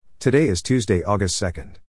Today is Tuesday, August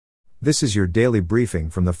 2nd. This is your daily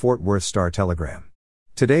briefing from the Fort Worth Star-Telegram.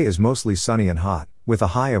 Today is mostly sunny and hot, with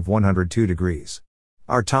a high of 102 degrees.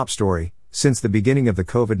 Our top story: since the beginning of the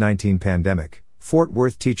COVID-19 pandemic, Fort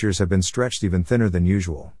Worth teachers have been stretched even thinner than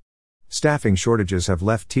usual. Staffing shortages have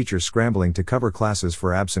left teachers scrambling to cover classes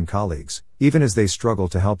for absent colleagues, even as they struggle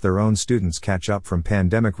to help their own students catch up from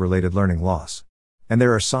pandemic-related learning loss. And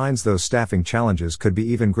there are signs those staffing challenges could be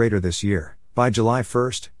even greater this year. By July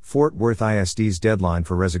 1st, Fort Worth ISD's deadline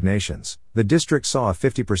for resignations, the district saw a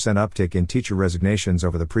 50% uptick in teacher resignations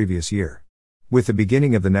over the previous year. With the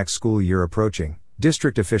beginning of the next school year approaching,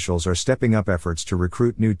 district officials are stepping up efforts to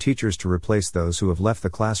recruit new teachers to replace those who have left the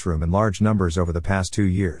classroom in large numbers over the past 2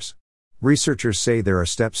 years. Researchers say there are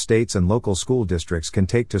steps states and local school districts can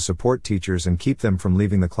take to support teachers and keep them from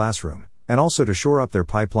leaving the classroom, and also to shore up their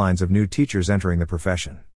pipelines of new teachers entering the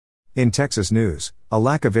profession. In Texas news, a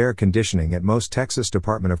lack of air conditioning at most Texas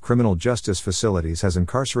Department of Criminal Justice facilities has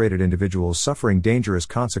incarcerated individuals suffering dangerous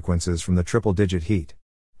consequences from the triple-digit heat.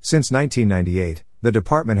 Since 1998, the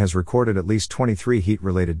department has recorded at least 23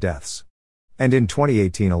 heat-related deaths. And in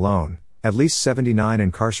 2018 alone, at least 79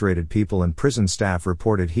 incarcerated people and prison staff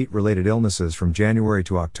reported heat-related illnesses from January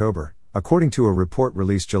to October, according to a report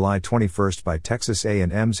released July 21 by Texas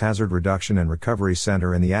A&M's Hazard Reduction and Recovery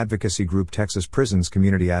Center and the advocacy group Texas Prisons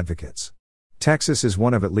Community Advocates. Texas is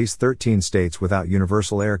one of at least 13 states without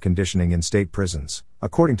universal air conditioning in state prisons,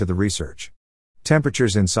 according to the research.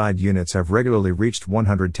 Temperatures inside units have regularly reached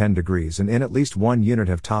 110 degrees and in at least one unit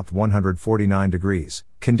have topped 149 degrees,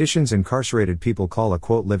 conditions incarcerated people call a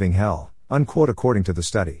quote living hell, unquote, according to the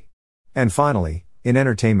study. And finally, in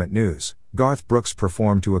entertainment news, Garth Brooks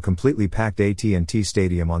performed to a completely packed AT&T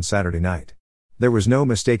Stadium on Saturday night. There was no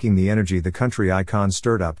mistaking the energy the country icon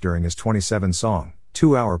stirred up during his 27-song,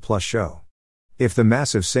 2-hour-plus show. If the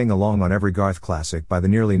massive sing-along on every Garth classic by the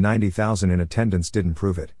nearly 90,000 in attendance didn't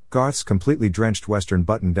prove it, Garth's completely drenched Western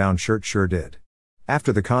button-down shirt sure did.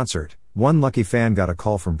 After the concert, one lucky fan got a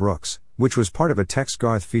call from Brooks, which was part of a text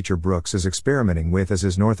Garth feature Brooks is experimenting with as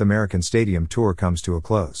his North American Stadium tour comes to a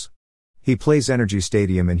close. He plays Energy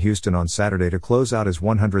Stadium in Houston on Saturday to close out his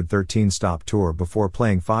 113-stop tour before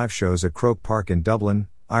playing 5 shows at Croke Park in Dublin,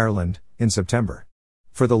 Ireland, in September.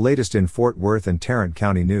 For the latest in Fort Worth and Tarrant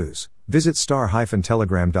County news, visit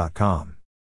star-telegram.com.